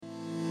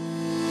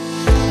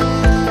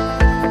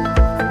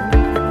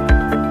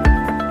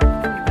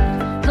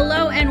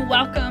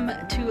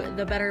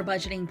the Better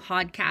Budgeting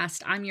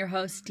Podcast. I'm your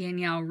host,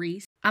 Danielle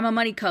Reese. I'm a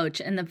money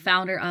coach and the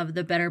founder of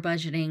the Better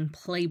Budgeting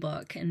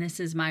Playbook. And this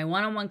is my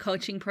one-on-one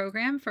coaching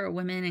program for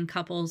women and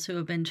couples who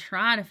have been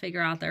trying to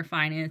figure out their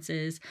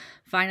finances,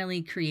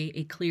 finally create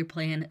a clear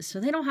plan so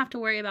they don't have to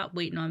worry about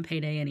waiting on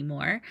payday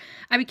anymore.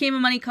 I became a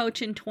money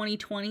coach in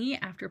 2020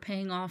 after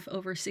paying off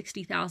over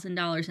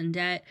 $60,000 in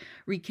debt,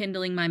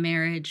 rekindling my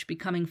marriage,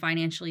 becoming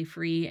financially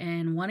free,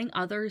 and wanting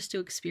others to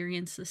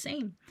experience the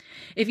same.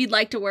 If you'd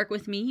like to work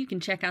with me, you can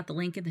check out the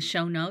link in the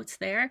show notes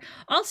there.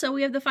 Also,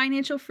 we have the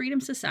Financial Freedom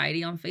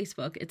Society on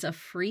Facebook. It's a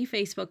free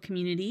Facebook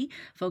community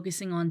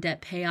focusing on debt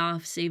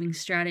payoff, saving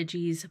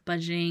strategies,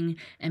 budgeting,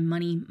 and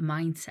money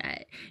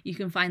mindset. You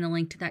can find the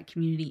link to that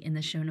community in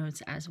the show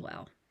notes as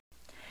well.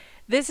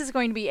 This is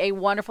going to be a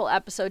wonderful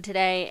episode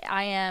today.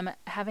 I am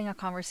having a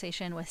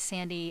conversation with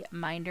Sandy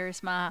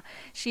Meindersma.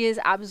 She is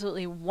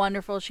absolutely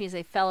wonderful. She is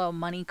a fellow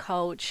money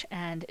coach,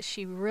 and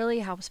she really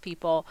helps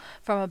people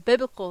from a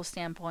biblical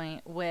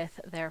standpoint with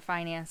their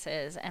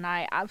finances. And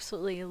I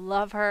absolutely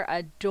love her,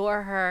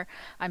 adore her.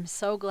 I'm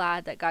so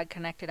glad that God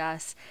connected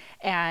us.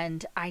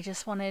 And I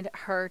just wanted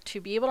her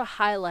to be able to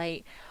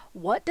highlight,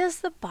 what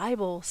does the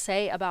Bible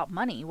say about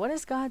money? What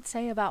does God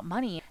say about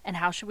money? And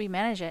how should we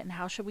manage it? And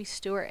how should we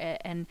steward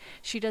it? And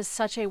she does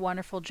such a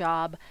wonderful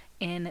job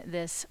in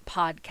this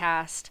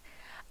podcast.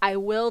 I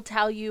will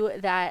tell you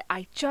that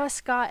I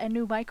just got a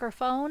new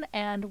microphone,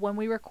 and when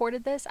we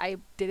recorded this, I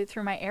did it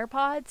through my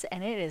AirPods,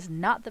 and it is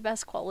not the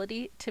best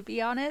quality, to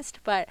be honest,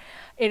 but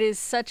it is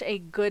such a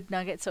good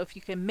nugget. So if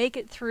you can make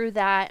it through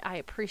that, I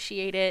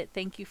appreciate it.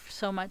 Thank you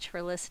so much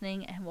for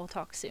listening, and we'll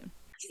talk soon.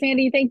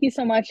 Sandy, thank you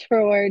so much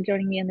for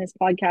joining me in this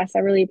podcast. I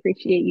really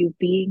appreciate you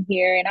being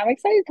here. And I'm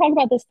excited to talk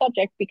about this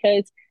subject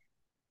because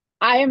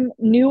I'm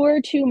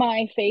newer to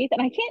my faith,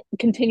 and I can't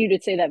continue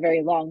to say that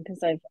very long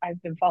because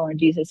I've been following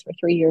Jesus for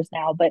 3 years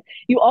now. But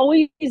you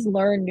always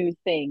learn new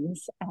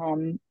things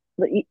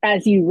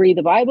as you read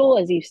the Bible,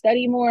 as you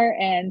study more.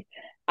 And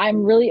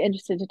I'm really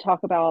interested to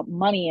talk about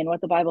money and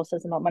what the Bible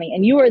says about money.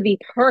 And you are the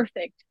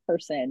perfect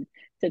person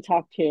to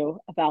talk to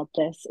about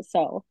this.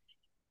 So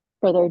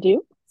further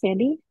ado,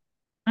 Sandy.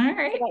 All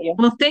right.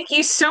 Well, thank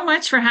you so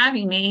much for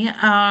having me.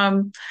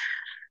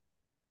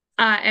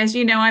 As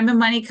you know, I'm a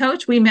money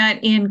coach. We met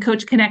in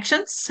Coach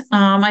Connections.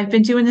 I've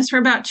been doing this for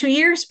about 2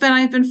 years, but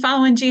I've been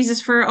following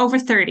Jesus for over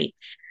 30.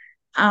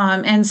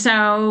 And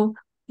so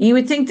you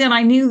would think that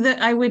I knew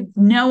that I would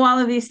know all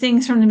of these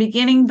things from the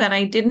beginning, but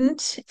I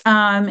didn't.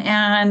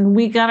 And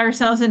we got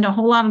ourselves into a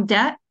whole lot of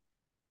debt,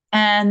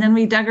 and then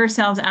we dug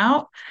ourselves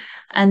out.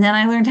 And then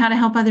I learned how to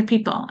help other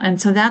people.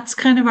 And so that's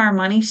kind of our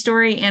money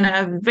story in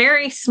a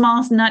very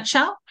small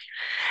nutshell.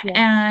 Yeah.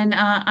 And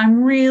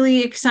I'm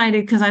really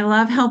excited because I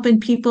love helping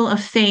people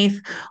of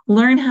faith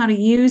learn how to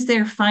use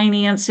their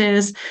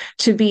finances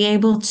to be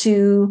able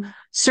to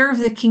serve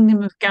the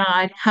kingdom of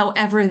God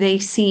however they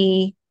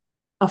see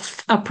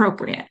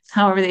appropriate,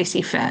 however they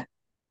see fit.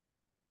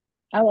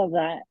 I love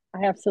that.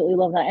 I absolutely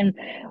love that. And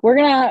we're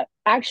going to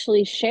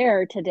actually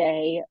share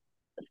today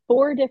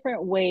 4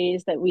 different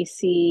ways that we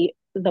see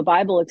the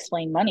Bible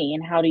explain money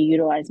and how to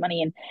utilize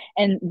money.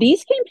 And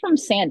these came from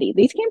Sandy.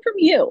 These came from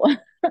you.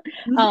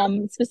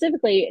 Mm-hmm.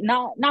 Specifically,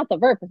 not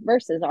the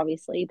verses,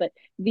 obviously, but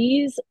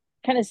these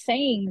kind of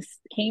sayings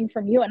came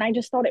from you. And I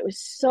just thought it was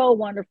so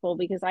wonderful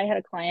because I had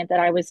a client that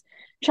I was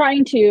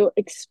trying to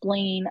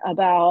explain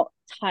about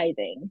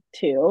tithing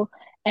to,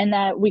 and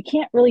that we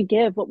can't really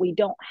give what we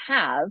don't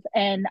have.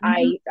 And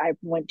mm-hmm. I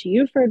went to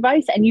you for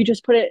advice, and you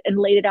just put it and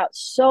laid it out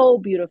so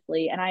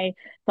beautifully. And I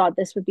thought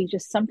this would be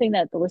just something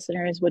that the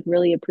listeners would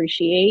really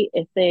appreciate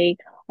if they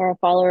are a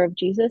follower of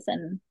Jesus.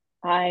 And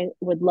I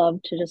would love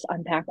to just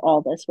unpack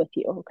all this with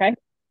you. Okay.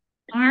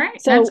 All right.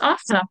 So that's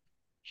awesome.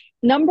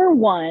 Number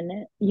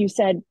 1, you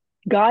said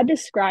God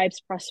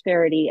describes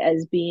prosperity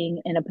as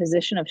being in a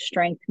position of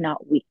strength,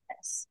 not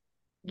weakness.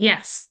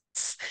 Yes.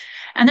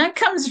 And that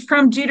comes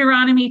from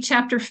Deuteronomy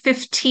chapter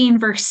 15,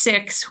 verse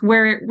 6,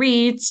 where it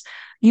reads,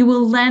 "You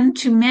will lend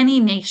to many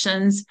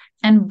nations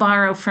and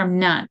borrow from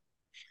none."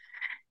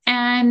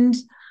 And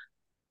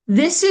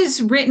this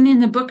is written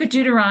in the book of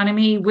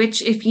Deuteronomy,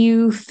 which, if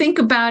you think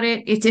about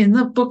it, it's in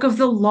the book of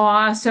the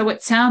law. So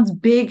it sounds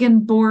big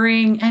and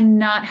boring and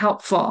not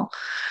helpful.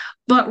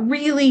 But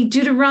really,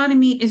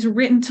 Deuteronomy is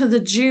written to the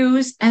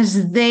Jews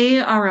as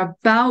they are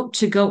about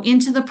to go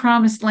into the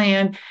promised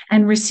land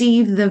and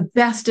receive the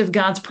best of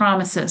God's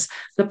promises,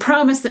 the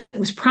promise that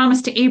was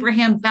promised to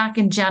Abraham back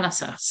in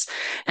Genesis.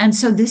 And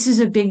so this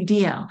is a big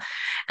deal.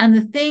 And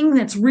the thing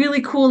that's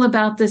really cool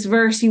about this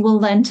verse, "You will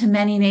lend to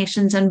many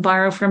nations and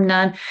borrow from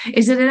none,"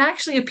 is that it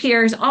actually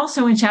appears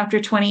also in chapter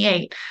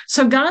 28.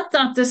 So God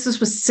thought this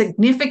was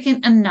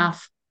significant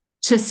enough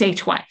to say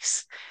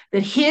twice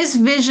that his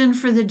vision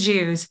for the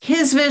Jews,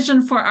 his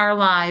vision for our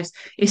lives,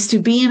 is to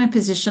be in a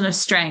position of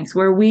strength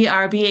where we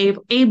are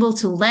able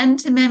to lend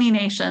to many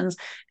nations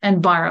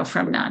and borrow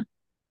from none.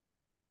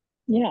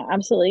 Yeah,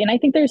 absolutely. And I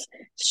think there's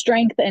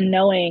strength in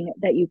knowing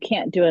that you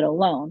can't do it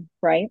alone,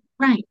 right?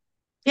 Right.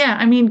 Yeah.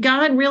 I mean,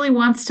 God really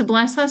wants to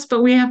bless us,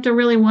 but we have to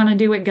really want to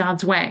do it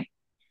God's way.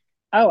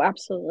 Oh,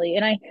 absolutely.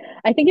 And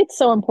I think it's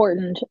so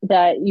important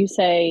that you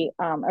say,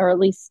 or at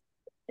least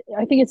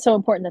I think it's so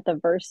important that the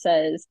verse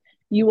says,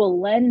 you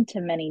will lend to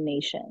many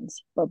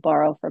nations, but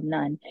borrow from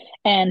none.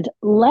 And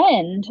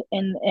lend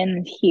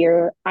in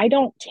here, I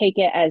don't take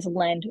it as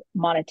lend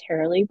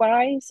monetarily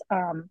wise.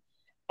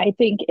 I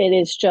think it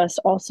is just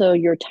also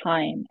your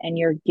time and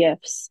your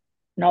gifts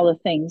and all the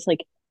things.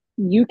 Like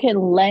you can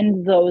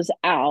lend those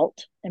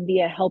out and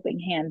be a helping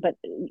hand, but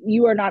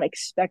you are not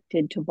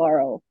expected to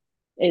borrow,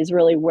 is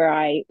really where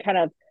I kind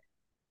of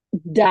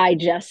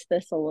digest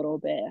this a little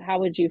bit. How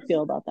would you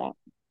feel about that?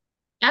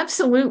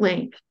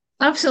 Absolutely.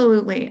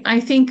 Absolutely. I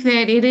think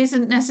that it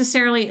isn't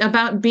necessarily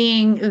about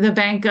being the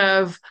bank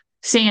of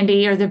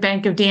Sandy or the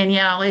bank of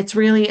Danielle. It's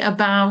really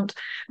about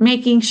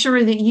making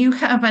sure that you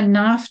have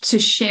enough to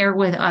share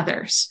with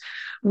others,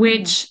 Mhm.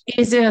 which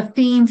is a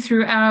theme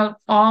throughout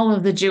all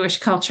of the Jewish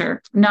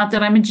culture. Not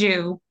that I'm a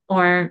Jew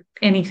or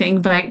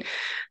anything, but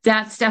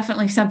that's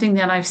definitely something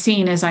that I've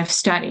seen as I've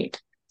studied.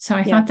 So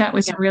I Yeah. thought that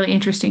was a really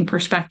interesting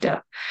perspective.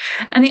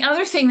 And the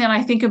other thing that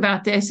I think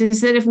about this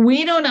is that if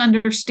we don't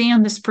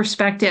understand this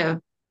perspective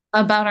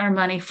about our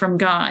money from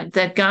God,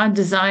 that God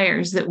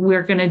desires that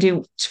we're going to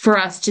do for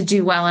us to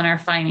do well in our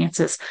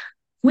finances,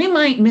 we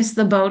might miss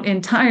the boat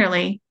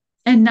entirely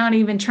and not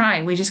even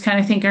try. We just kind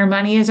of think our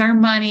money is our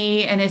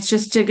money and it's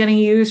just going to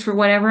use for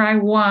whatever I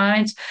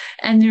want.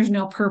 And there's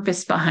no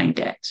purpose behind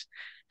it.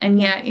 And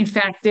Yeah. yet, in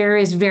fact, there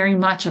is very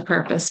much a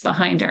purpose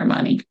behind our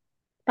money.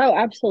 Oh,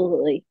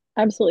 absolutely.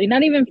 Absolutely.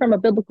 Not even from a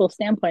biblical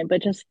standpoint,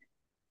 but just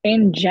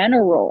in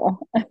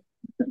general.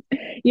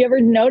 You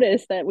ever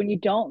notice that when you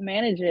don't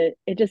manage it,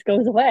 it just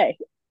goes away?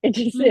 It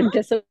Mm-hmm.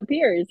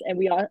 disappears. And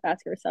we all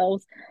ask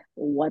ourselves,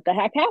 what the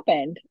heck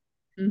happened?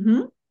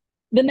 Mm-hmm.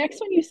 The next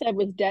one you said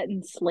was debt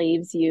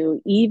enslaves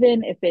you,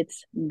 even if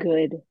it's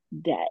good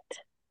debt.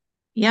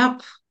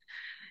 Yep.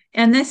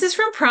 And this is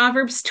from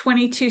Proverbs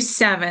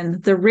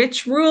 22:7. The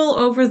rich rule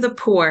over the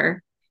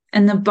poor,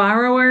 and the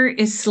borrower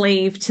is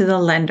slave to the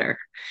lender.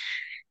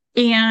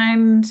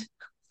 And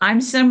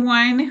I'm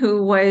someone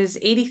who was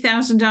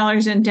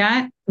 $80,000 in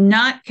debt,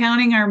 not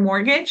counting our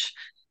mortgage.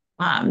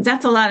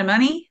 That's a lot of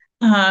money.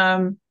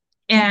 Mm-hmm.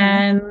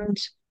 And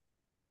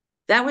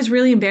that was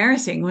really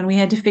embarrassing when we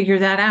had to figure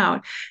that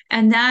out.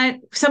 And that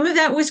some of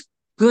that was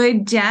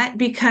good debt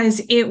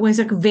because it was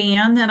a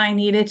van that I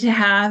needed to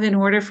have in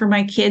order for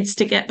my kids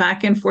to get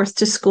back and forth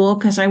to school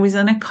because I was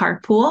in a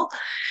carpool.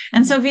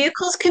 And Mm-hmm. so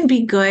vehicles can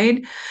be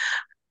good.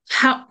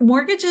 How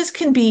mortgages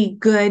can be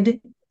good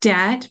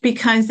debt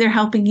because they're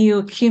helping you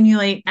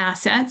accumulate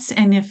assets.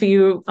 And if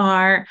you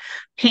are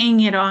paying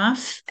it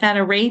off at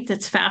a rate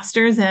that's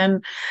faster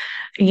than,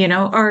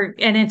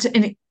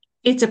 and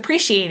it's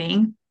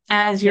appreciating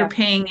as you're Yeah.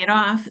 paying it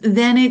off,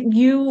 then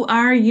you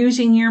are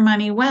using your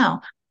money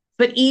well.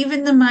 But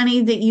even the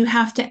money that you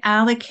have to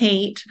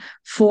allocate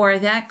for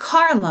that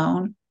car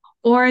loan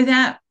or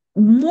that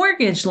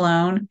mortgage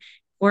loan,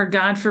 or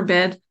God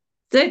forbid,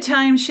 the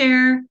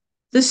timeshare,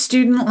 the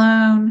student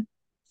loan,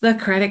 the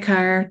credit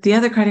card, the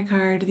other credit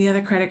card, the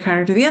other credit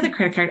card, the other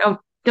credit card. Oh,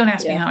 don't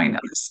ask me Yeah. how I know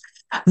this.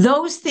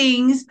 Those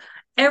things,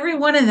 every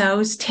one of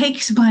those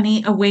takes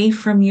money away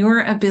from your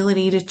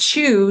ability to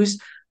choose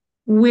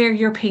where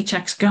your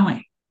paycheck's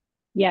going.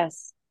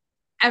 Yes.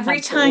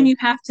 Every time Absolutely. you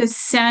have to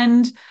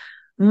send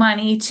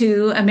money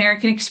to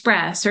American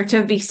Express or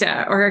to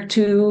Visa or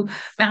to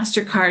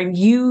MasterCard,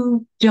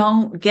 you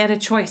don't get a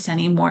choice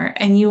anymore.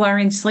 And you are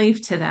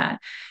enslaved to that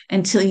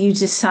until you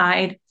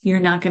decide you're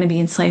not going to be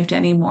enslaved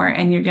anymore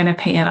and you're going to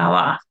pay it all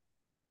off.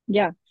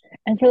 Yeah.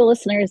 And for the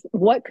listeners,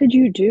 what could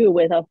you do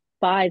with a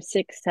five,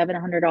 six,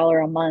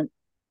 $700 a month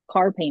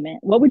car payment?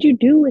 What would you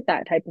do with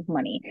that type of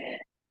money?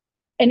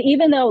 And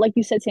even though, like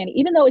you said, Sandy,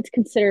 even though it's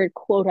considered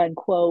quote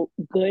unquote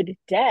good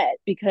debt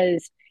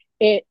because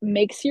it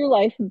makes your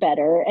life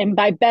better, and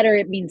by better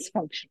it means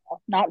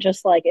functional, not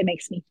just like it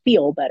makes me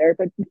feel better,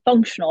 but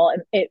functional,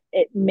 and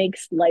it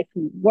makes life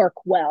work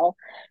well.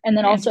 And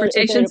then also if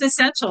Transportation's it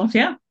essential.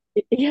 Yeah.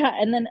 yeah,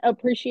 and then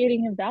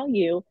appreciating in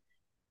value,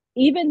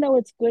 even though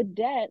it's good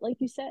debt, like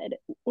you said,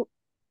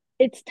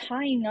 it's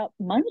tying up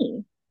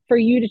money for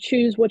you to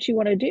choose what you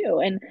want to do.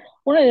 And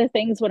one of the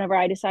things whenever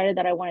I decided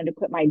that I wanted to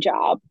quit my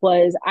job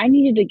was I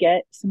needed to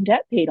get some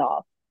debt paid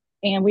off.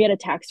 And we had a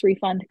tax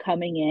refund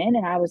coming in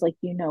and I was like,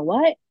 you know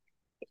what?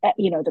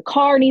 The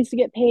car needs to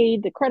get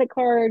paid, the credit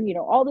card,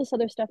 all this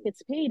other stuff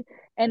gets paid,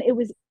 and it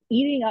was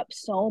eating up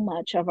so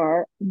much of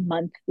our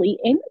monthly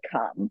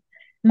income.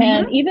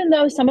 And Mm-hmm. even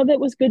though some of it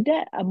was good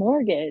debt, a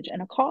mortgage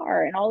and a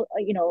car and all,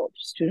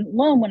 student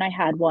loan when I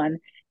had one,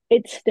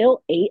 it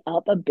still ate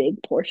up a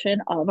big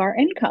portion of our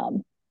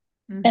income.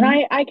 And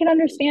Mm-hmm. I can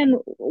understand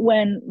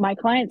when my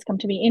clients come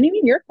to me, and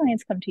even your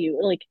clients come to you,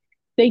 like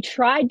they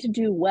tried to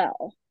do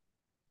well,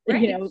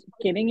 Right.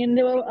 getting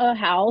into a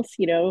house,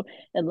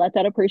 and let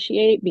that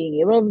appreciate, being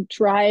able to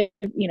drive,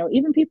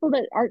 even people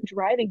that aren't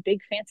driving big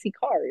fancy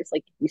cars,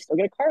 like you still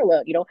get a car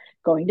loan,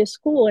 going to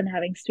school and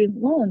having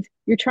student loans.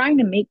 You're trying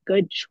to make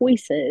good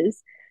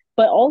choices,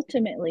 but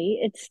ultimately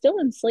it's still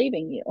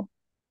enslaving you.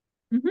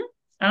 Mm-hmm.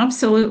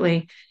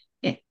 Absolutely.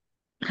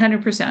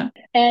 100%.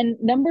 And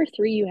number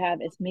three you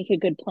have is make a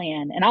good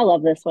plan. And I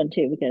love this one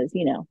too, because,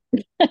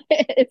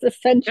 it's Because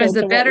essential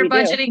the to what Better we do.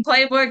 Budgeting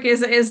Playbook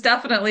is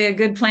definitely a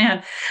good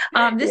plan.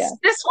 Yeah. This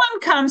one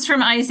comes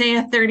from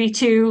Isaiah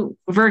 32,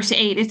 verse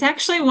 8. It's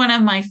actually one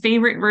of my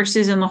favorite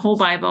verses in the whole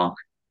Bible.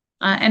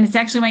 And it's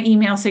actually my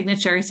email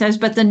signature. It says,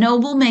 "But the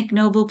noble make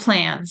noble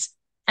plans,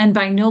 and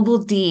by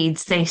noble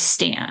deeds they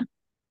stand."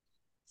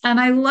 And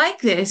I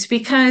like this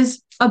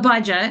because a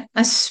budget,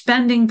 a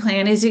spending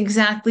plan is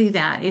exactly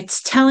that.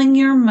 It's telling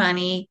your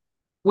money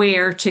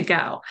where to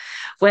go,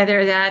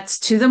 whether that's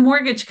to the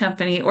mortgage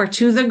company or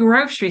to the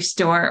grocery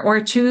store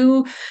or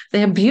to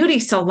the beauty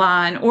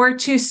salon or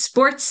to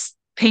sports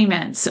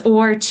payments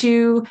or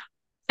to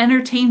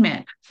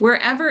entertainment,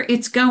 wherever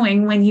it's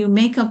going. When you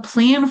make a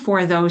plan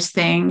for those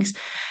things,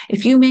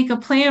 if you make a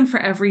plan for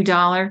every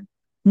dollar,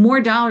 more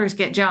dollars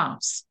get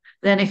jobs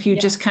than if you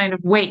just kind of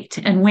wait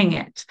and wing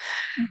it.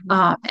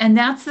 And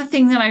that's the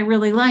thing that I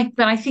really like.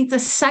 But I think the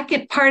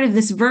second part of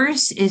this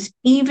verse is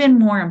even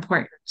more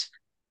important.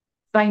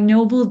 By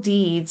noble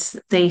deeds,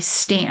 they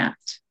stand.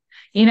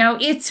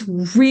 It's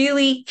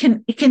really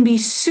it can be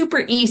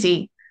super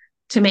easy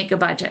to make a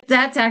budget.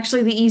 That's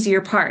actually the easier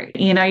part.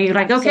 You're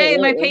like, okay,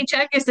 my Absolutely.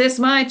 paycheck is this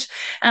much,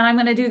 and I'm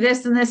going to do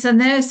this and this and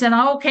this. And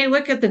okay,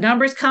 look at the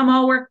numbers come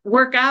all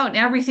work out and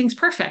everything's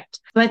perfect.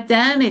 But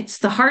then it's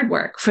the hard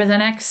work for the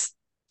next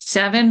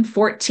 7,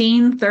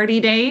 14, 30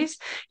 days.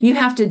 You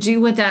have to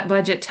do what that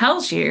budget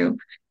tells you.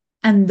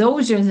 And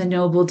those are the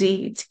noble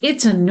deeds.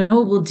 It's a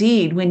noble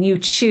deed when you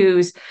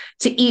choose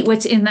to eat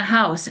what's in the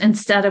house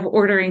instead of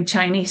ordering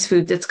Chinese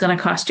food that's going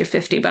to cost you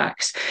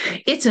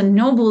 $50. It's a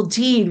noble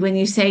deed when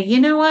you say,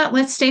 you know what,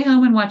 let's stay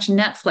home and watch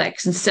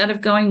Netflix instead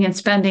of going and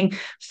spending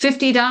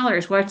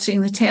 $50 watching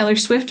the Taylor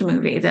Swift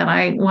movie that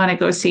I want to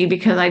go see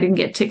because I didn't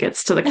get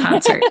tickets to the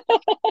concert.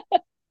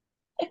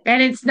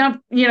 And it's not,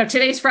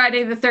 today's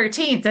Friday the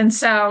 13th. And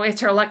so it's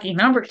her lucky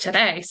number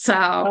today.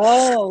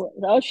 So,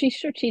 She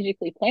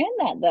strategically planned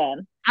that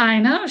then. I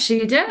know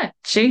she did.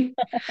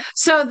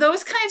 So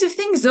those kinds of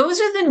things, those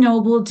are the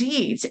noble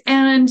deeds.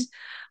 And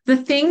the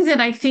thing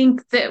that I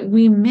think that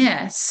we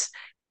miss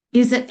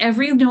is that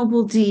every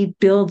noble deed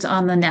builds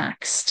on the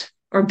next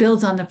or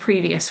builds on the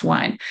previous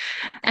one.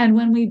 And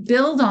when we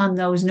build on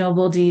those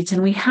noble deeds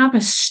and we have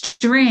a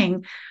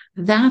string,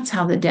 that's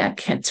how the debt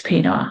gets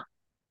paid off.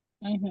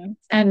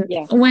 And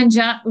when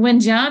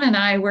John and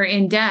I were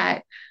in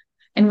debt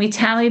and we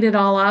tallied it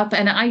all up,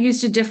 and I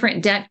used a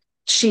different debt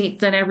sheet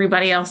than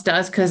everybody else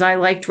does because I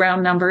liked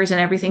round numbers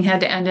and everything had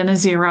to end in a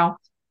 0.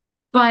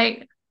 But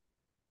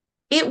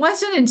it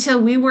wasn't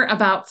until we were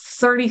about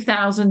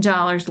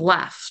 $30,000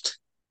 left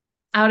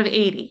out of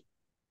 80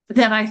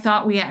 that I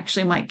thought we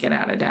actually might get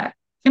out of debt.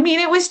 I mean,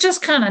 it was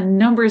just kind of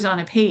numbers on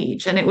a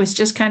page, and it was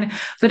just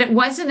but it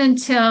wasn't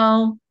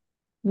until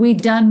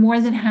we'd done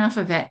more than half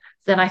of it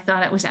that I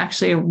thought it was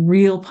actually a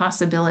real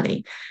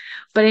possibility.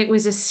 But it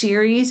was a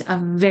series of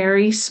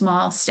very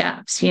small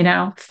steps,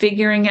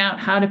 figuring out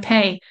how to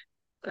pay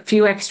a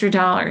few extra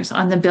dollars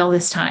on the bill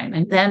this time.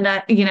 And then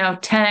that,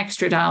 10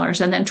 extra dollars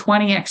and then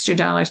 20 extra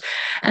dollars.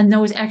 And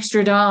those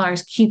extra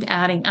dollars keep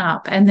adding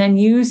up. And then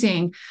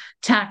using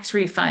tax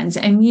refunds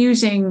and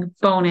using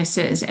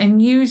bonuses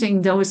and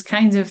using those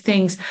kinds of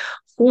things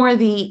for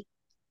the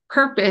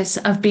purpose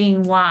of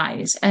being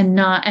wise and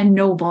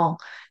noble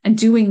and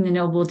doing the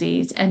noble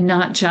deeds and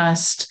not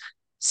just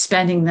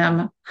spending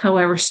them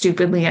however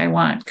stupidly I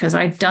want, because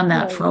I've done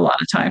that for a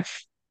lot of time.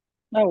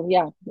 Oh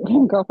yeah.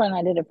 Girlfriend,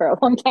 I did it for a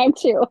long time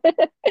too.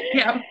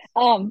 Yeah.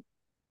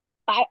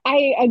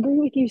 I agree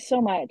with you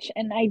so much.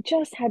 And I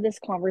just had this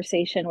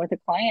conversation with a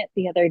client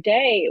the other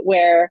day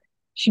where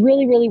she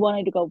really, really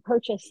wanted to go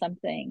purchase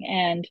something.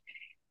 And,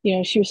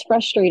 she was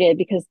frustrated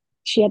because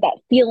she had that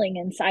feeling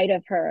inside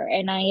of her.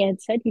 And I had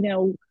said,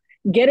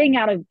 getting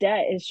out of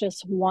debt is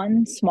just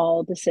one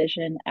small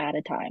decision at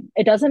a time.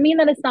 It doesn't mean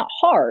that it's not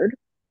hard.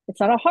 It's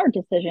not a hard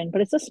decision,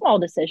 but it's a small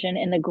decision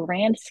in the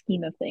grand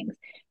scheme of things.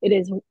 It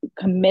is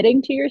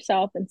committing to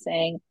yourself and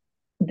saying,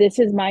 this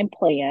is my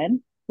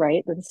plan,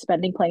 right? The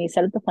spending plan, you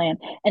set up the plan,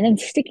 and then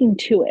sticking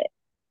to it.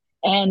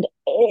 And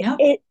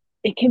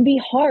it can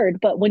be hard,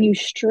 but when you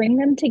string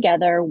them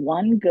together,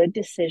 one good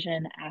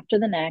decision after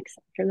the next,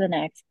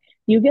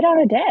 you get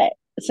out of debt.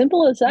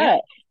 Simple as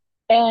that.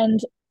 And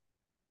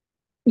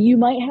you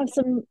might have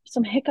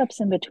some hiccups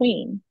in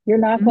between. You're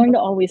not going to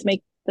always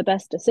make the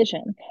best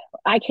decision.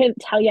 I can't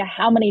tell you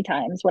how many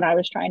times when I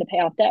was trying to pay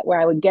off debt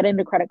where I would get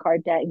into credit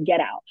card debt and get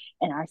out.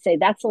 And I say,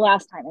 that's the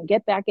last time, and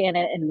get back in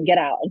it and get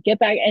out and get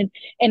back.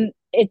 And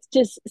it's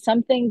just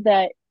something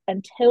that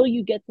until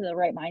you get to the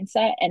right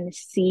mindset and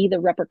see the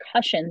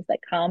repercussions that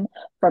come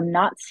from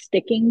not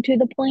sticking to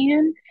the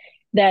plan,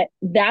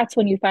 that's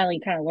when you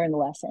finally kind of learn the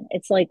lesson.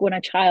 It's like when a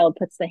child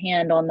puts the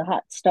hand on the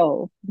hot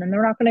stove, then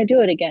they're not going to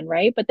do it again,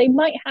 right? But they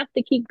might have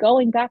to keep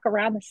going back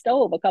around the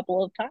stove a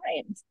couple of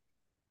times.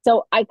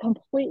 So I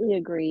completely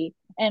agree.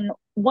 And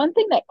one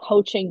thing that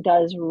coaching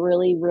does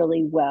really,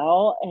 really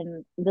well,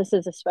 and this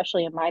is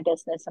especially in my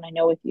business, and I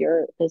know with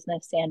your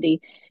business,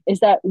 Sandy, is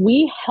that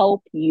we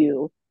help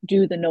you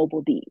do the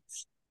noble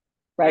deeds,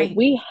 right? Right.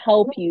 We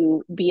help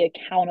you be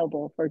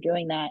accountable for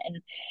doing that.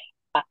 And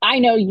I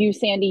know you,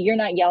 Sandy, you're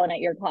not yelling at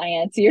your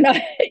clients. You're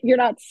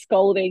not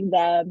scolding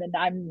them, and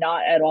I'm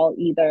not at all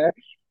either.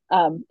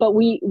 But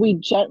we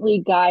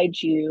gently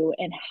guide you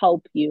and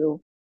help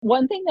you.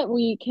 One thing that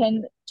we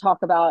can talk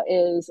about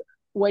is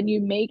when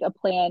you make a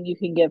plan, you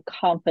can give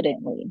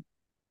confidently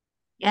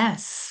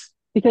Yes.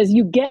 because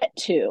you get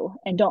to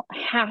and don't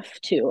have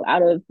to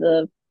out of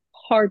the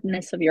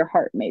hardness of your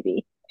heart,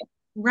 maybe.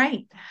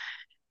 Right.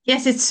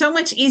 Yes, it's so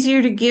much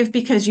easier to give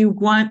because you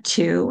want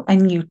to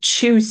and you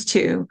choose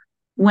to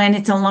when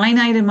it's a line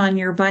item on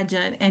your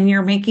budget and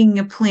you're making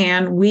a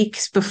plan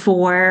weeks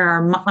before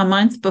or a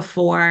month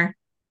before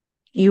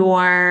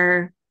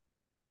your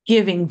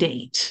giving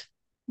date.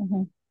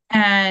 Mm-hmm.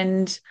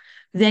 And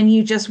then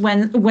you just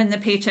when the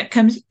paycheck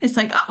comes, it's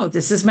like, oh,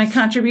 this is my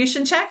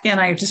contribution check, and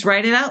I just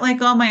write it out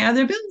like all my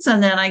other bills,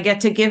 and then I get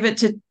to give it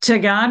to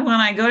God when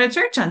I go to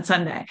church on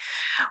Sunday,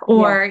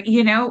 or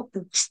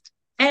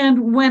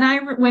And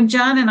when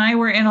John and I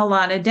were in a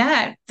lot of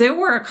debt, there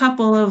were a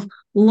couple of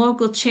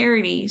local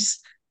charities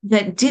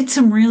that did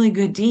some really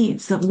good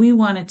deeds that we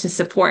wanted to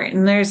support.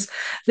 And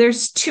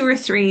there's two or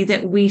three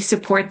that we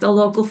support: the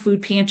local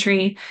food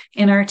pantry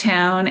in our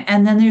town.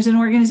 And then there's an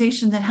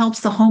organization that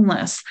helps the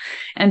homeless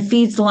and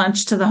feeds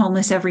lunch to the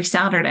homeless every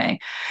Saturday.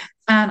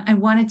 And I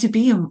wanted to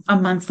be a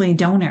monthly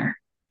donor.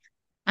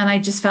 And I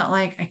just felt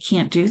like I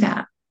can't do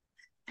that.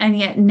 And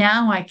yet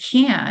now I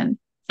can.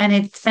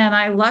 And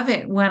I love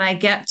it when I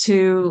get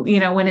to,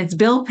 when it's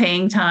bill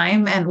paying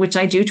time, and which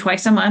I do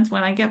twice a month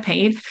when I get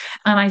paid,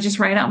 and I just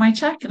write out my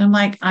check and I'm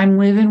like, I'm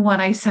living what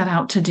I set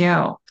out to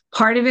do.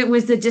 Part of it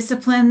was the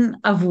discipline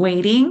of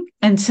waiting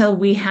until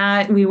we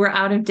were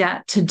out of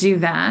debt to do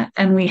that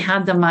and we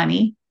had the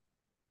money.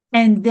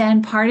 And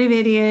then part of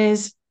it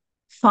is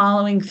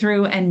following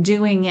through and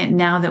doing it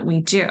now that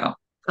we do.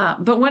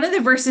 But one of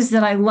the verses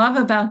that I love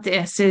about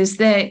this is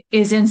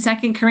in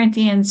 2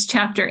 Corinthians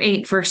chapter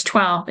 8, verse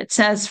 12. It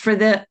says,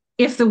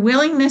 if the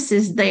willingness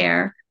is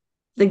there,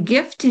 the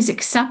gift is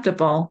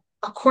acceptable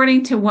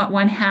according to what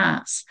one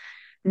has,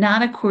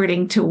 not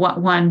according to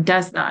what one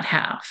does not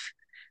have.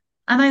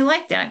 And I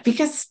like that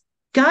because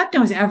God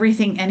knows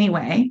everything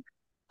anyway.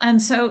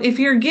 And so if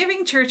you're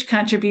giving church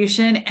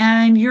contribution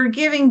and you're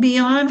giving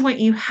beyond what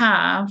you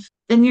have,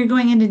 then you're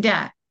going into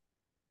debt.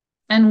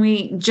 And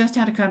we just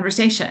had a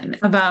conversation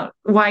about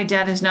why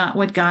debt is not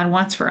what God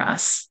wants for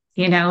us.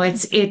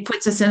 It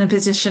puts us in a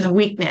position of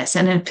weakness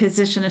and a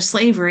position of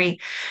slavery.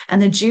 And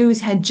the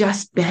Jews had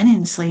just been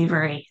in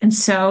slavery. And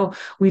so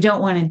we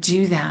don't want to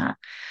do that.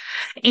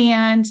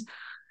 And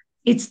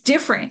it's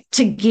different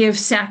to give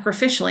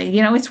sacrificially.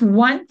 It's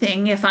one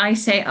thing if I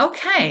say,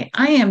 okay,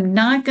 I am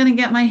not going to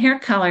get my hair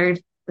colored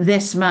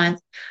this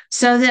month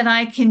so that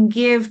I can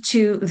give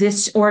to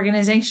this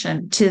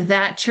organization, to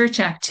that church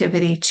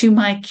activity, to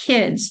my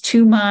kids,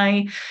 to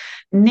my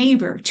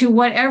neighbor, to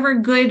whatever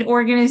good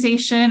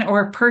organization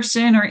or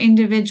person or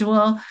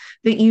individual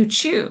that you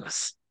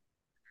choose.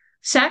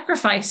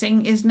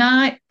 Sacrificing is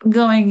not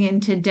going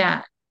into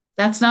debt.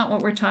 That's not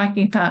what we're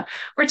talking about.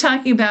 We're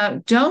talking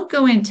about don't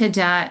go into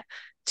debt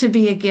to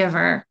be a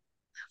giver,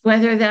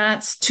 whether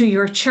that's to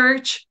your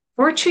church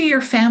or to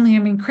your family. I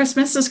mean,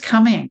 Christmas is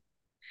coming.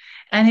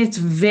 And it's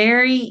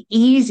very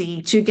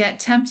easy to get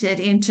tempted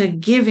into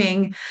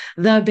giving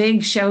the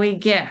big showy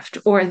gift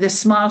or the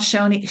small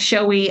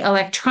showy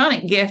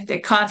electronic gift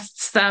that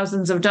costs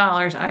thousands of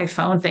dollars.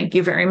 iPhone, thank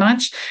you very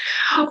much.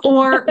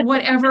 Or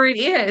whatever it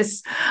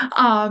is.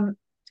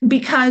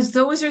 Because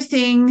those are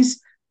things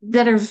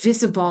that are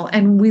visible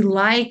and we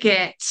like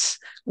it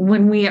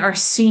when we are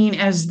seen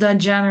as the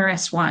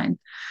generous one.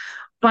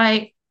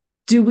 But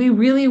do we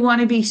really want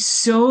to be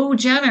so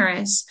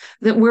generous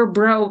that we're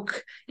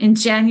broke in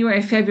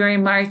January, February,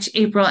 March,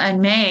 April,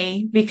 and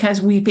May because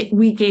we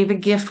gave a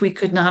gift we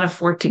could not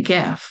afford to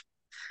give?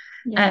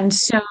 Yeah. And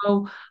so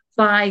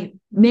by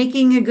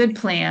making a good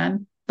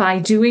plan, by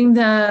doing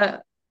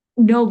the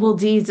noble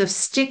deeds of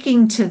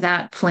sticking to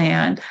that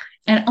plan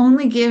and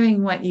only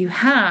giving what you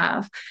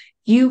have,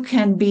 you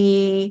can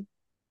be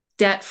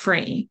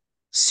debt-free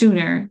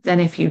sooner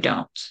than if you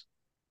don't.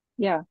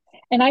 Yeah.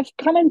 And I've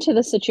come into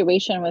the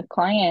situation with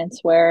clients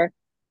where,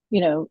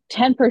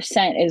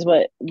 10% is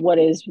what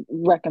is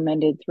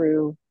recommended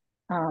through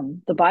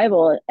the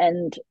Bible.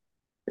 And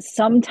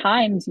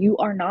sometimes you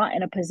are not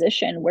in a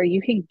position where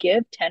you can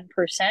give 10%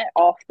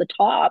 off the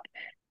top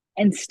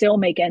and still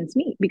make ends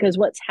meet. Because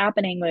what's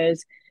happening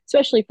is,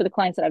 especially for the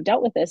clients that I've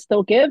dealt with this,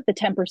 they'll give the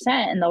 10%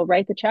 and they'll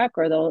write the check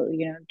or they'll,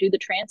 do the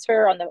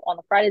transfer on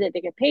the Friday that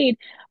they get paid.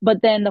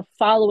 But then the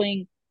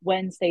following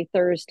Wednesday,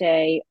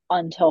 Thursday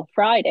until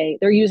Friday,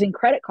 they're using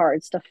credit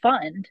cards to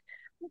fund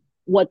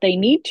what they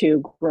need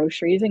to,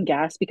 groceries and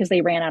gas, because they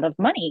ran out of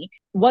money.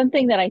 One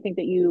thing that I think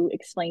that you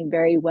explained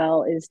very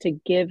well is to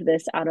give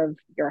this out of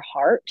your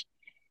heart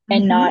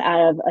and not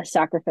out of a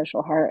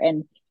sacrificial heart.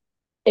 And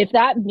if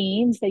that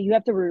means that you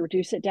have to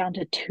reduce it down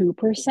to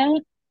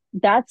 2%,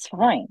 that's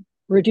fine.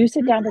 Reduce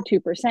it down to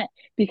 2%,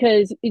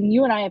 because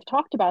you and I have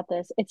talked about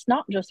this. It's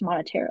not just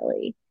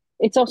monetarily.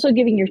 It's also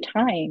giving your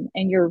time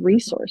and your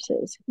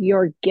resources,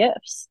 your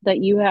gifts that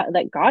you have,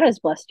 that God has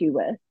blessed you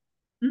with.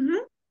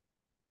 Mm-hmm.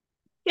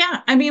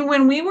 Yeah. I mean,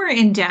 when we were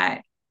in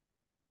debt,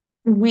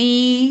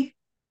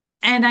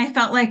 and I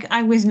felt like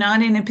I was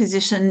not in a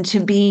position to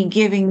be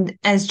giving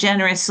as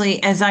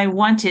generously as I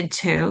wanted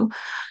to.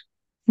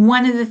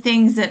 One of the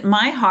things that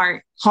my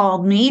heart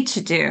called me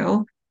to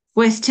do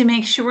was to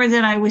make sure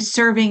that I was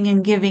serving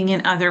and giving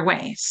in other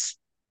ways.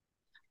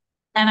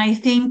 And I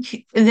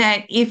think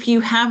that if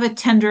you have a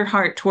tender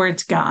heart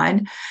towards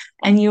God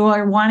and you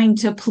are wanting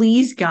to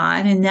please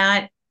God, and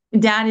that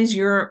is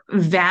your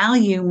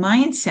value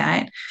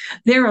mindset,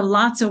 there are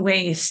lots of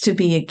ways to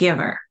be a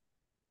giver.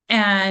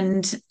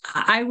 And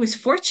I was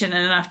fortunate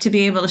enough to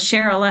be able to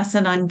share a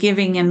lesson on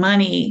giving and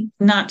money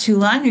not too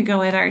long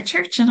ago at our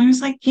church. And I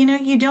was like,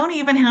 you don't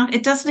even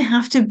it doesn't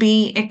have to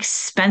be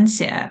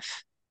expensive.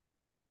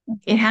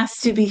 It has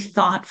to be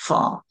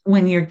thoughtful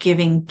when you're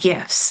giving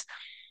gifts.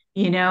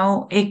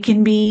 It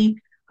can be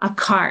a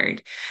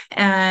card,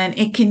 and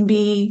it can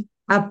be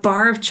a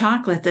bar of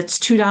chocolate that's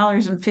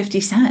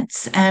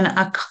 $2.50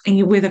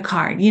 and with a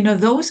card,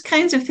 those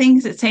kinds of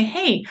things that say,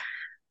 hey,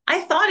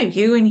 I thought of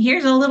you and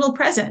here's a little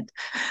present.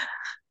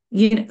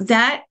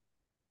 That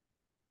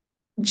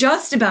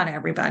just about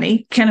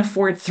everybody can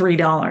afford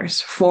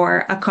 $3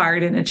 for a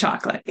card and a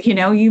chocolate.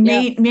 You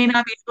may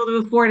not be able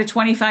to afford a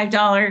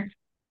 $25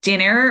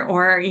 dinner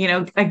or,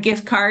 a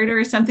gift card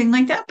or something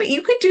like that, but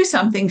you could do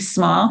something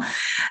small.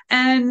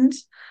 And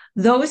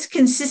those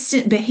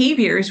consistent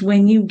behaviors,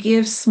 when you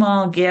give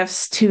small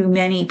gifts to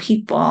many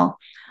people,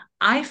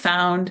 I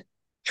found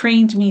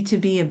trained me to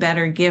be a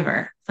better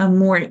giver, a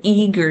more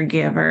eager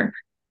giver,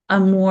 a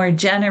more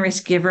generous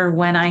giver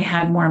when I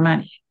had more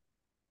money.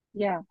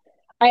 Yeah.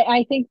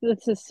 I think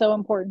this is so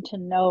important to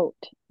note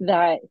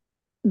that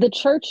the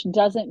church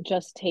doesn't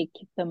just take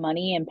the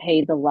money and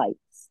pay the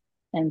lights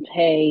and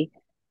pay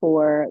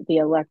for the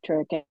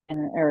electric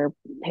or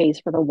pays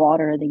for the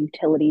water, the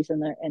utilities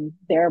and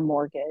their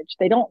mortgage.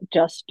 They don't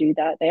just do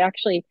that. They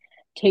actually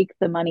take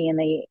the money and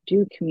they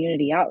do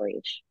community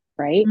outreach,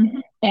 right? Mm-hmm.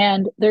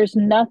 And there's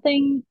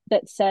nothing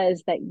that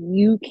says that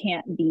you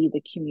can't be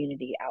the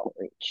community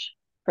outreach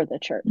for the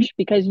church,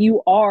 because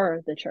you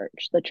are the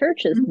church. The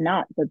church is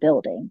not the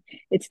building.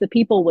 It's the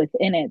people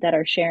within it that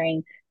are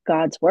sharing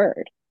God's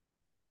word.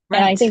 Right.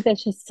 And I think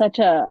that's just such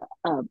a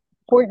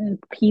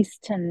important piece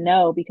to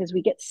know, because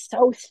we get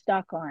so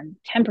stuck on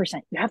 10%.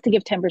 You have to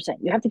give 10%.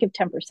 You have to give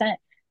 10%.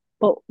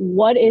 But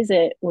what is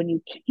it when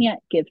you can't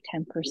give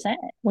 10%?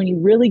 When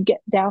you really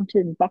get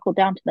buckle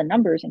down to the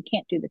numbers and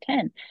can't do the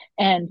 10?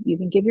 And you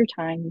can give your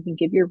time, you can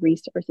give your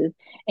resources,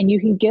 and you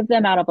can give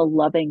them out of a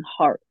loving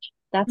heart.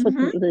 That's what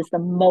is the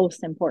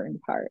most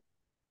important part.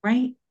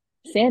 Right.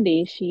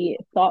 Sandy, she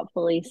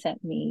thoughtfully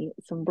sent me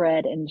some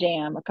bread and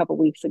jam a couple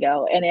weeks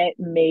ago, and it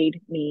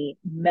made me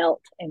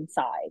melt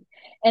inside.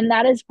 And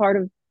that is part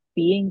of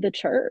being the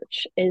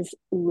church, is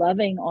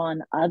loving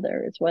on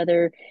others,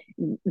 whether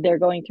they're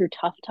going through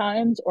tough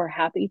times or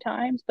happy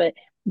times, but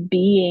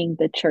being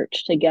the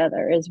church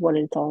together is what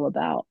it's all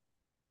about.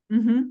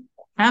 Mm-hmm.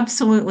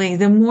 Absolutely.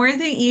 The more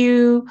that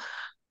you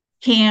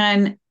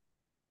can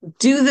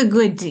do the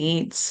good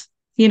deeds,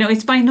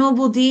 it's by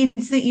noble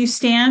deeds that you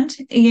stand,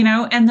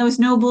 and those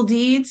noble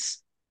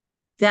deeds,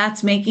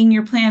 that's making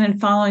your plan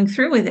and following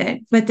through with it.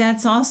 But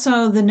that's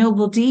also, the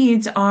noble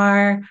deeds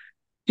are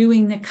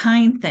doing the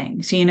kind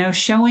things,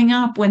 showing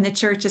up when the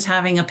church is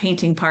having a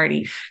painting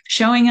party,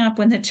 showing up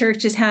when the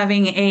church is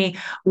having a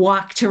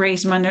walk to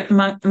raise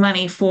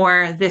money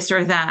for this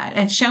or that,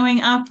 and showing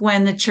up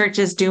when the church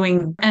is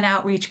doing an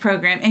outreach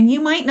program. And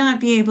you might not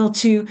be able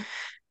to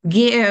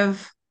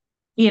give,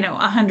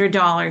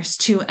 $100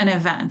 to an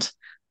event.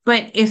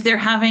 But if they're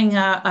having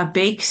a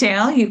bake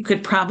sale, you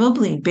could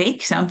probably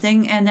bake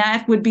something and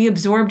that would be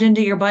absorbed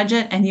into your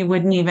budget and you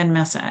wouldn't even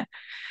miss it.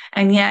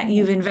 And yet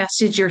you've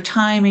invested your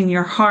time and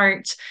your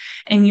heart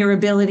and your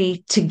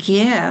ability to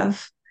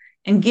give,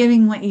 and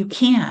giving what you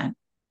can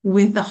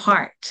with the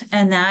heart.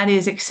 And that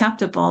is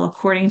acceptable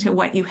according to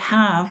what you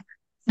have,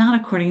 not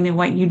according to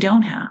what you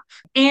don't have.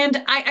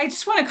 And I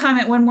just want to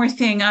comment one more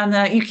thing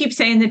on you keep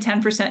saying the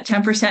 10%,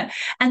 10%,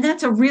 and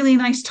that's a really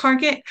nice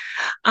target.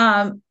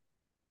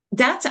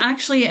 That's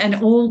actually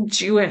an old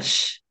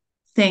Jewish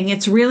thing.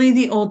 It's really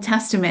the Old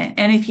Testament.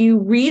 And if you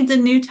read the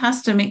New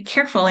Testament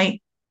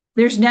carefully,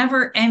 there's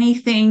never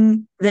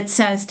anything that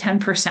says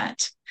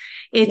 10%.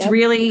 It's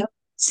really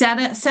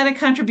set a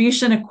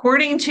contribution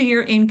according to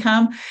your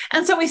income.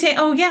 And so we say,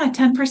 oh yeah,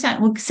 10%.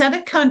 Well,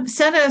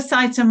 set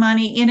aside some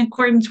money in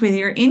accordance with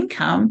your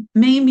income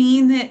may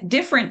mean that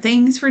different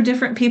things for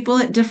different people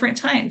at different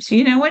times.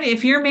 You know what?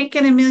 If you're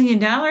making $1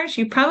 million,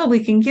 you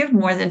probably can give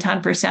more than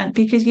 10%,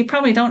 because you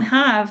probably don't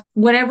have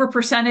whatever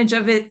percentage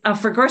of it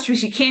for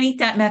groceries. You can't eat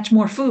that much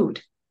more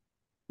food.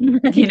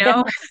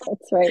 Yeah,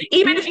 that's right.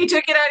 Even if you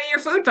took it out of your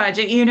food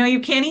budget, you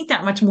can't eat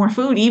that much more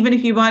food, even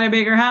if you bought a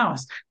bigger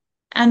house.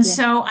 And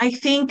so I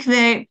think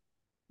that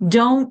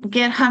don't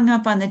get hung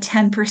up on the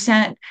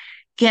 10%,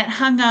 get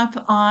hung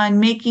up on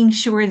making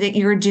sure that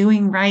you're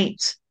doing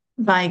right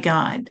by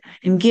God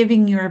and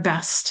giving your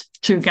best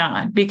through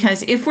God.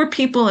 Because if we're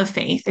people of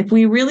faith, if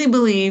we really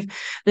believe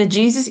that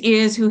Jesus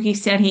is who he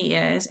said he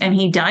is, and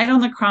he died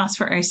on the cross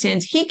for our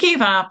sins, he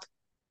gave up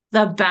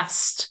the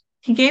best.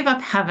 He gave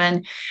up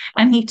heaven,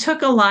 and he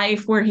took a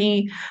life where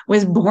he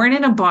was born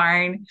in a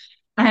barn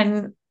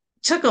and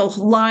took a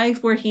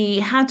life where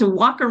he had to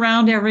walk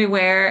around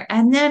everywhere.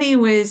 And then he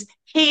was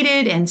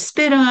hated and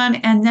spit on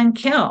and then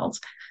killed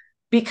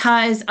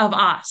because of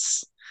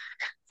us.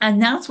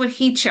 And that's what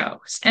he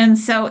chose. And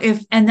so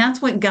and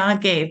that's what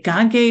God gave.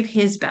 God gave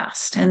his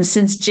best. And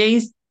since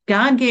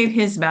God gave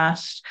his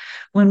best,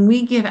 when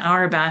we give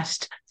our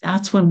best,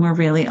 that's when we're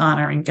really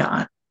honoring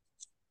God.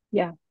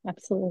 Yeah,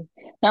 absolutely.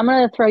 Now I'm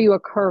going to throw you a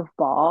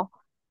curveball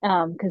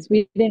because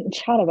we didn't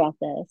chat about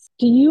this.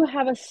 Do you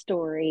have a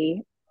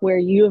story where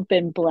you have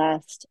been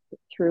blessed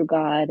through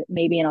God,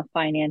 maybe in a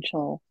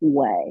financial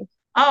way?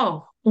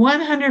 Oh,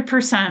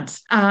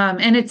 100%.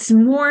 And it's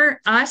more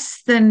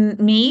us than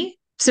me.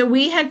 So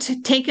we had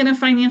taken a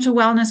financial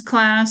wellness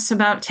class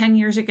about 10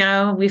 years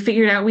ago. We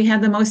figured out we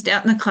had the most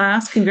debt in the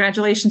class.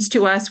 Congratulations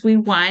to us. We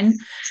won.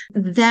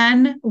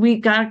 Then we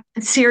got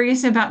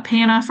serious about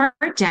paying off our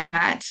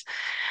debt.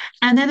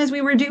 And then as we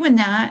were doing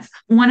that,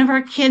 one of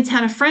our kids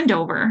had a friend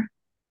over.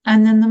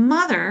 And then the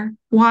mother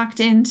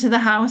walked into the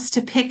house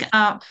to pick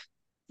up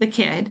the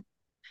kid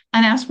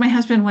and asked my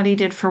husband what he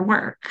did for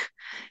work.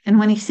 And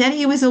when he said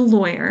he was a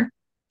lawyer,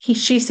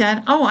 she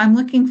said, "Oh, I'm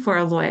looking for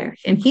a lawyer."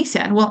 And he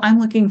said, "Well, I'm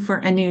looking for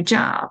a new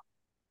job."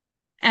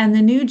 And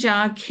the new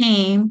job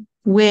came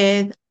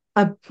with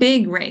a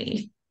big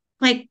raise,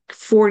 like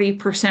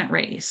 40%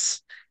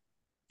 raise.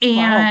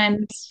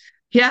 And wow.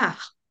 Yeah,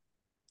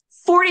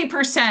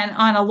 40%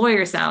 on a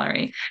lawyer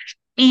salary.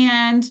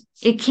 And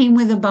it came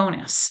with a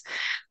bonus.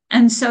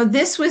 And so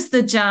this was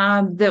the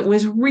job that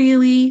was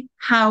really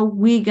how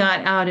we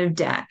got out of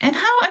debt. And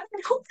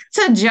who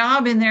gets a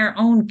job in their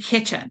own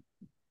kitchen?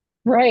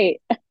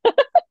 Right.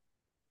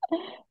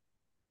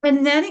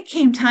 And then it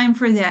came time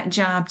for that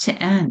job to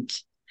end.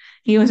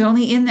 He was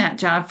only in that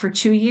job for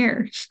 2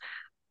 years.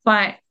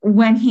 But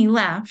when he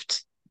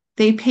left,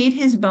 they paid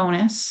his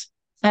bonus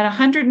at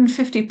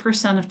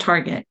 150% of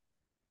target.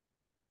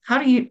 How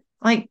do you,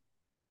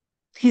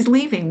 he's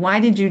leaving. Why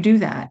did you do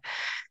that?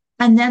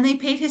 And then they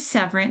paid his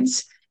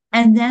severance,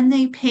 and then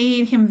they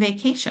paid him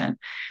vacation.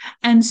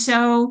 And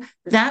so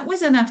that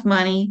was enough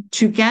money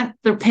to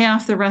pay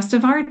off the rest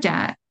of our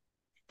debt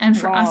and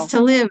for us to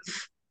live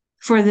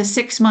for the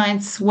 6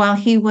 months while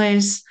he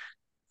was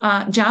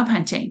job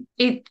hunting.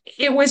 It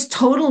was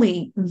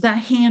totally the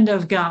hand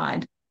of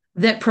God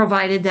that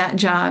provided that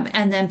job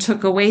and then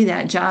took away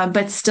that job,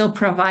 but still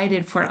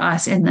provided for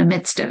us in the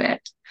midst of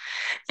it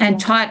and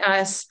taught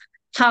us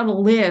how to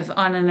live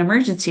on an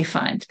emergency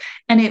fund.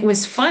 And it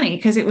was funny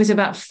because it was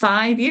about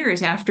 5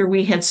 years after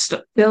we had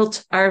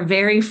built our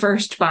very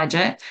first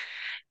budget.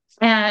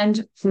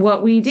 And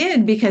what we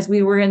did, because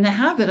we were in the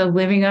habit of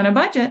living on a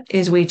budget,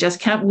 is we just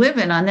kept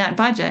living on that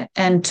budget.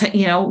 And,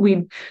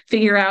 we'd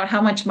figure out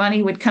how much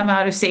money would come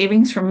out of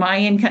savings from my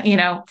income,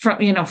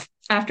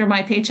 after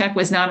my paycheck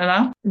was not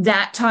enough.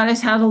 That taught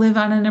us how to live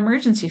on an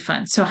emergency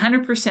fund. So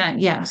 100%,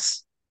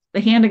 yes.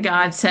 The hand of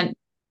God sent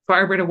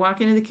Barbara to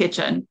walk into the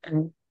kitchen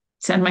and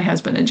send my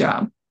husband a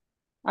job.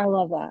 I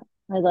love that.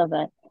 I love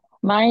that.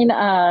 Mine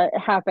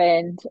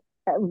happened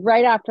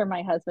right after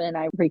my husband and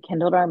I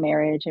rekindled our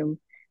marriage, and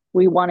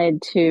we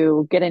wanted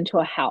to get into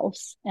a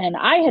house. And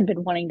I had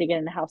been wanting to get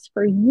in a house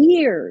for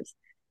years.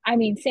 I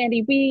mean,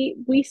 Sandy,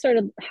 we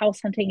started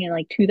house hunting in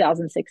like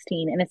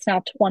 2016, and it's now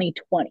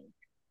 2020.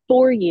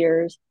 4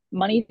 years.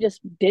 Money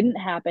just didn't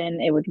happen.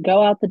 It would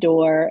go out the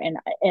door. And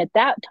at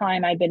that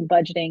time, I'd been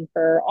budgeting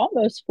for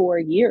almost 4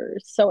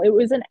 years. So it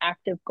was an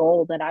active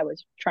goal that I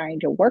was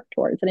trying to work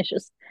towards. And it's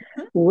just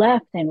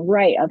left and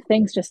right of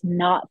things just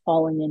not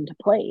falling into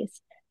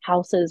place.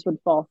 Houses would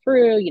fall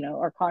through,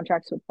 our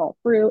contracts would fall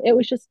through. It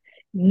was just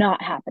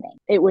not happening.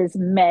 It was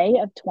May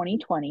of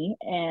 2020.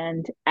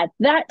 And at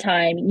that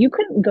time, you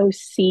couldn't go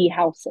see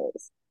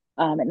houses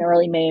in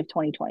early May of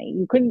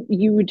 2020.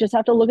 You would just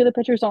have to look at the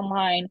pictures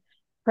online,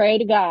 pray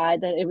to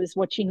God that it was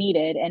what you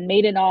needed, and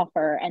made an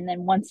offer. And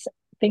then once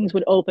things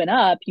would open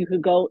up, you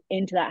could go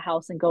into that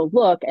house and go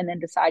look and then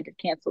decide to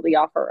cancel the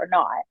offer or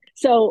not.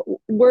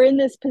 So we're in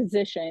this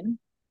position.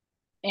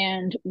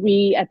 And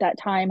we, at that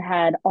time,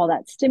 had all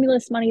that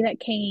stimulus money that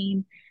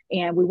came,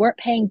 and we weren't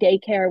paying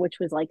daycare, which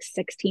was like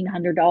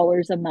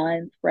 $1,600 a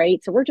month,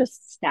 right? So we're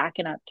just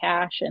stacking up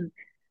cash, and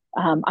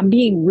I'm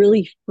being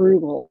really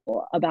frugal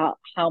about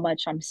how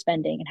much I'm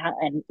spending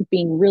and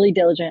being really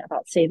diligent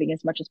about saving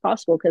as much as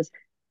possible, because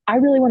I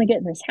really want to get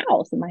in this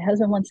house and my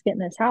husband wants to get in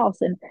this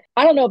house. And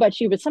I don't know about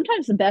you, but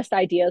sometimes the best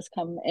ideas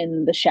come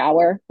in the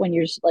shower when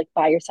you're just like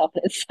by yourself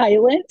and it's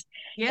silent.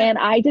 Yeah. And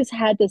I just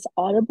had this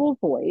audible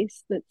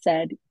voice that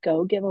said,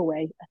 "Go give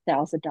away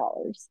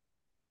 $1,000.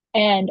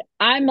 And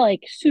I'm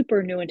like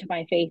super new into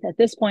my faith. At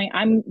this point,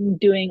 I'm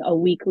doing a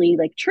weekly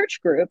like church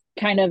group,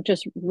 kind of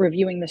just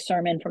reviewing the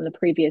sermon from the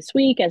previous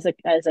week as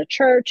a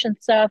church and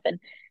stuff.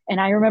 And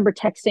I remember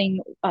texting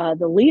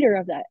the leader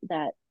of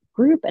that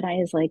group, and I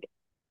was like,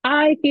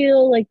 I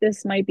feel like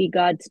this might be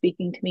God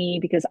speaking to me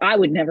because I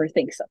would never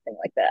think something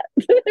like that.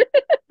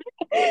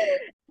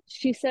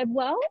 She said,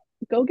 well,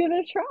 go give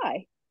it a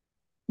try.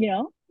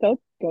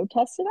 Go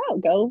test it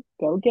out. Go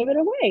give it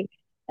away.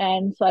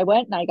 And so I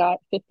went and I got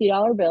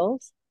 $50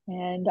 bills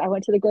and I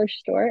went to the grocery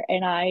store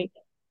and I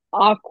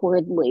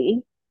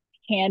awkwardly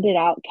handed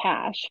out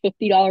cash,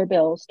 $50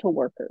 bills to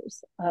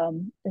workers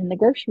in the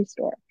grocery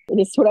store.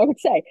 This is what I would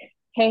say.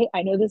 Hey,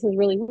 I know this is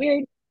really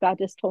weird. God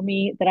just told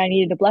me that I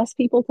needed to bless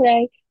people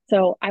today.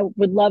 So I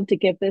would love to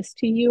give this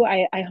to you.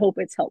 I hope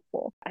it's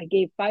helpful. I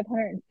gave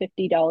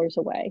 $550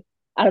 away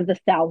out of the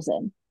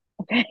 1,000.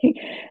 Okay.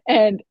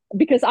 And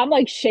because I'm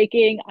like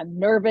shaking, I'm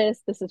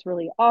nervous. This is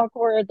really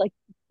awkward. Like,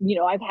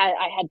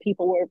 I had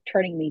people who were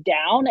turning me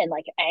down and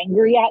like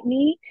angry at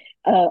me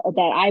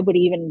that I would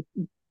even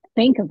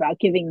think about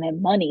giving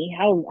them money.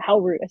 How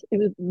rude. It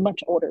was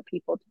much older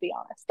people, to be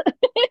honest.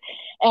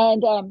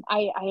 And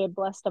I had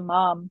blessed a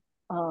mom.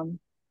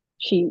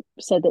 She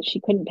said that she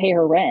couldn't pay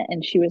her rent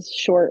and she was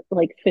short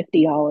like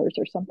 $50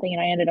 or something,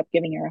 and I ended up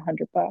giving her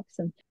 $100.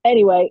 And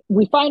anyway,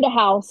 we find a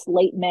house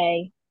late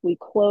May. We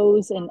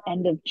close in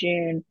end of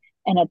June.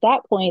 And at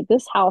that point,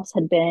 this house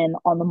had been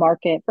on the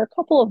market for a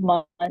couple of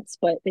months,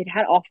 but they'd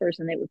had offers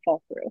and they would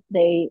fall through.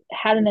 They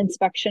had an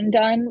inspection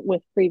done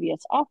with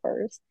previous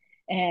offers,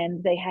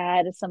 and they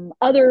had some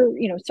other,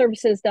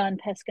 services done,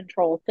 pest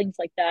control, things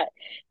like that.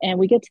 And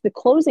we get to the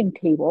closing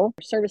table,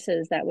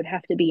 services that would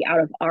have to be out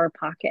of our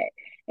pocket.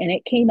 And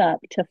it came up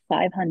to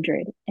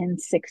 $560.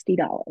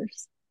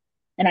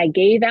 And I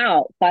gave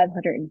out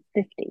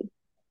 550.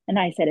 And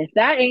I said, if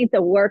that ain't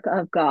the work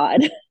of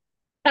God,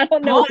 I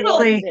don't know what it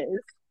Totally.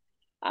 is.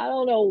 I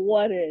don't know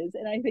what is.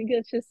 And I think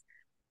it's just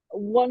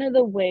one of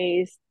the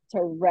ways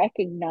to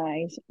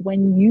recognize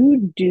when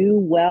you do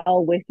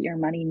well with your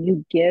money and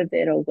you give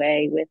it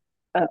away with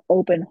an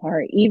open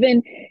heart.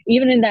 Even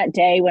in that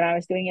day when I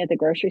was doing it at the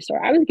grocery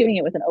store, I was giving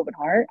it with an open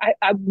heart.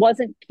 I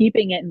wasn't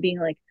keeping it and being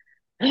like,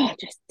 oh,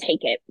 just take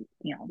it,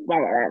 blah, blah,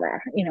 blah, blah.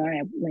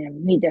 I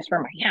need this for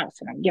my house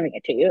and I'm giving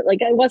it to you. Like,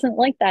 I wasn't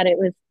like that. It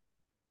was,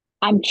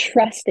 I'm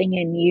trusting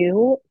in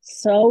you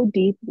so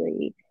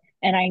deeply,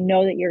 and I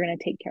know that you're going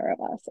to take care of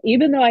us.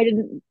 Even though I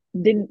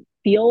didn't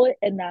feel it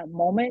in that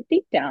moment,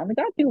 deep down,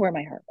 God knew where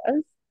my heart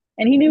was,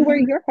 and He knew where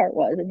Mhm. your heart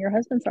was, and your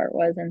husband's heart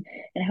was, and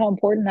how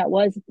important that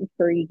was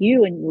for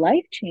you and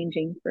life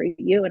changing for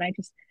you. And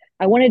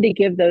I wanted to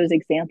give those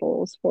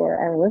examples for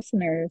our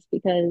listeners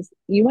because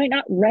you might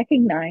not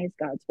recognize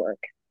God's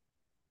work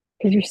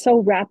because you're so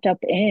wrapped up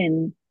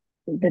in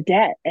the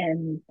debt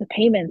and the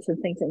payments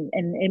and things, and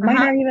it might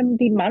Uh-huh. not even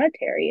be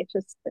monetary. It's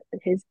just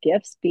his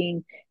gifts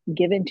being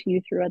given to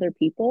you through other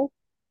people.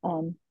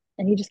 And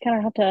you just kind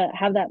of have to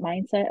have that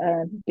mindset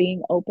of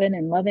being open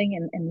and loving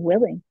and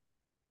willing.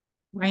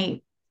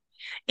 Right.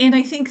 And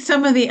I think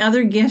some of the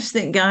other gifts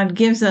that God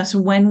gives us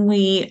when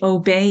we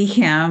obey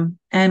Him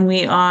and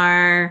we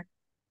are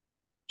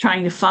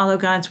trying to follow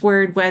God's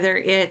word, whether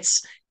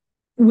it's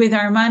with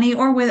our money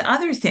or with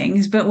other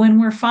things, but when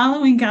we're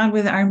following God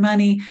with our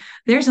money,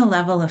 there's a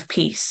level of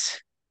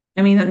peace.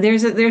 I mean,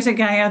 there's a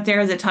guy out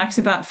there that talks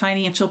about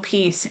financial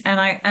peace, and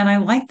I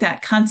like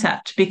that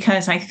concept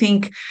because I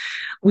think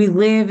we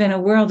live in a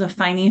world of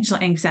financial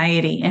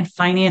anxiety and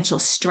financial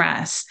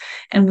stress,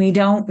 and we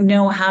don't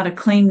know how to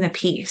claim the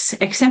peace,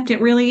 except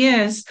it really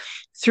is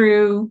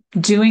through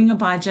doing a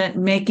budget,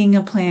 making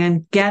a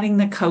plan, getting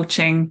the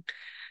coaching,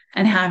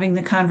 and having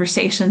the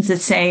conversations that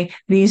say,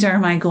 these are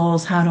my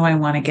goals. How do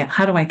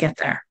I get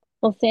there?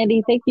 Well,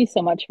 Sandy, thank you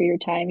so much for your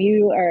time.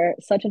 You are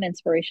such an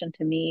inspiration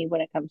to me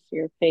when it comes to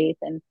your faith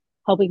and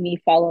helping me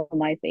follow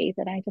my faith.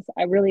 And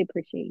I really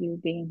appreciate you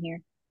being here.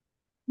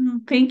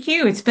 Thank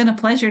you. It's been a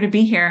pleasure to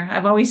be here.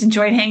 I've always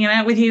enjoyed hanging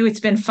out with you. It's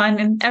been fun.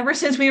 And ever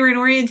since we were in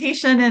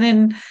orientation and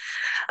in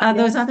Yeah.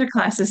 those other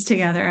classes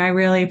together, I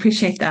really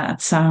appreciate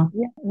that. So,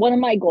 Yeah. One of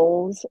my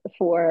goals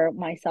for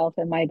myself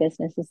and my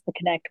business is to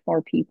connect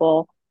more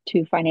people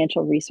to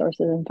financial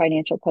resources and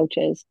financial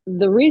coaches.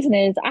 The reason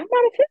is I'm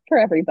not a fit for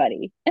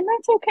everybody, and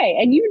that's okay.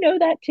 And you know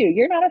that too.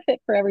 You're not a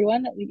fit for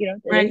everyone. It is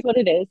right. what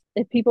it is.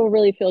 If people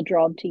really feel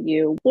drawn to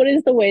you, what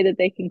is the way that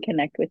they can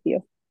connect with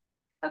you?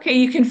 Okay.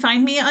 You can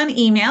find me on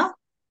email.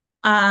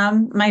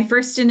 My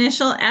first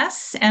initial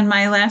S and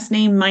my last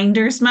name,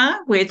 Meindersma,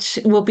 which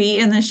will be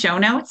in the show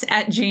notes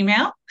at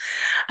Gmail.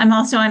 I'm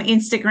also on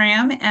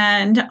Instagram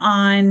and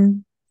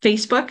on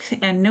Facebook,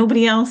 and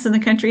nobody else in the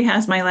country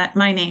has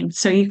my name,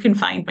 so you can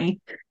find me.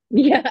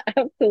 Yeah,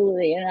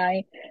 absolutely. And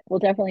I will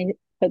definitely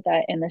put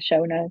that in the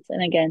show notes.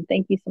 And again,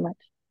 thank you so much.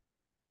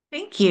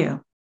 Thank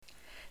you.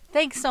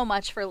 Thanks so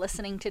much for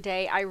listening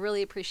today. I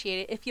really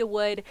appreciate it. If you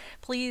would,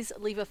 please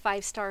leave a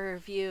 5-star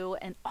review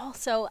and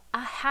also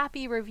a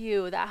happy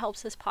review. That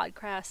helps this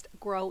podcast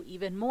grow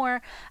even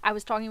more. I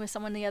was talking with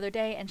someone the other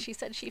day and she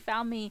said she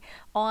found me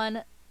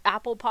on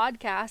Apple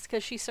Podcasts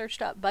because she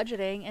searched up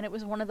budgeting and it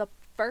was one of the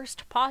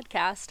first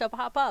podcast to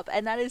pop up.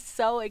 And that is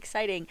so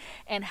exciting.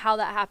 And how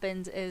that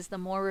happens is the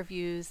more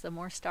reviews, the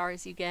more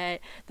stars you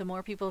get, the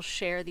more people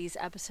share these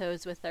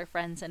episodes with their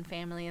friends and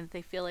family, and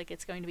they feel like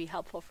it's going to be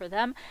helpful for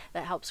them.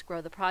 That helps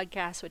grow the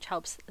podcast, which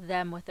helps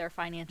them with their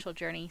financial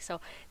journey. So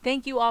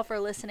thank you all for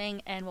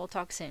listening, and we'll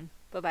talk soon.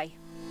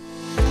 Bye-bye.